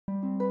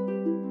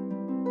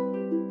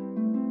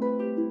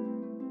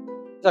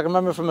I can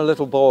remember from a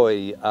little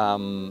boy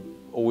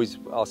always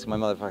asking my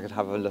mother if I could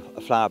have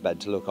a flower bed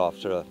to look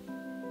after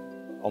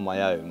on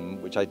my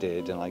own, which I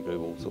did, and I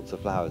grew all sorts of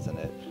flowers in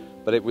it.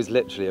 But it was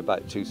literally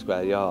about 2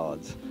 square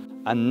yards.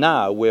 And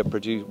now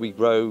we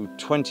grow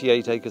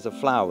 28 acres of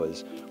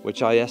flowers,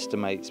 which I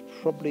estimate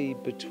probably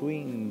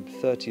between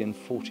 30 and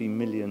 40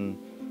 million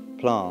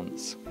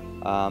plants.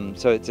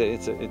 So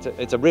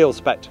it's a real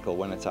spectacle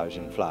when it's out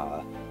in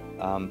flower.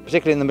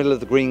 Particularly in the middle of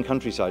the green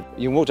countryside.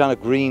 You can walk down a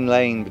green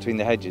lane between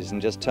the hedges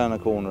and just turn a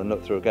corner and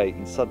look through a gate,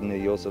 and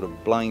suddenly you're sort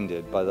of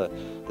blinded by the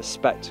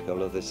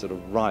spectacle of this sort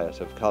of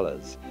riot of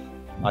colours.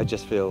 I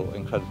just feel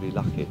incredibly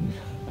lucky.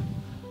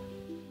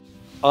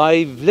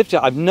 I've lived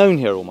here, I've known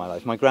here all my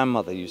life. My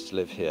grandmother used to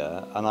live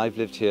here, and I've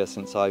lived here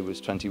since I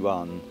was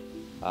 21,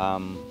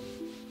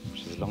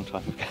 which is a long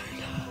time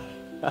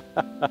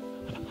ago.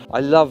 I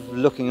love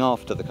looking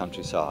after the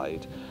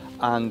countryside.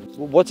 And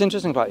what's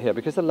interesting about here,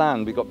 because the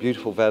land, we've got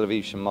beautiful Vale of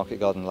Evesham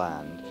market garden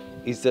land,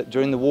 is that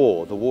during the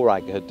War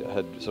Ag had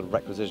sort of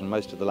requisitioned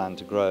most of the land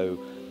to grow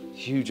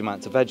huge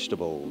amounts of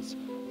vegetables.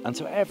 And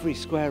so every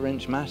square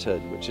inch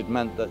mattered, which had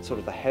meant that sort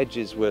of the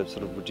hedges were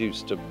sort of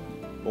reduced to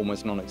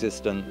almost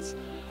non-existence,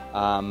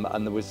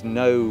 and there was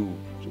no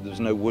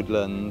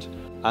woodland.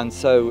 And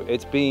so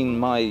it's been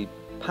my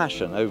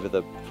passion over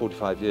the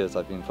 45 years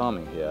I've been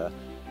farming here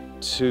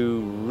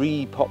to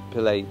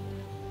repopulate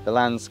the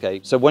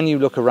landscape. So when you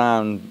look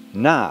around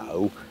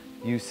now,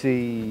 you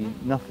see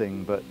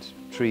nothing but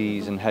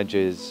trees and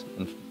hedges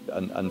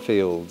and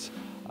fields.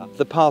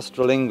 The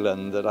pastoral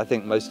England that I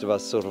think most of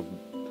us sort of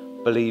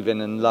believe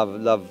in and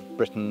love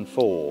Britain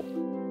for.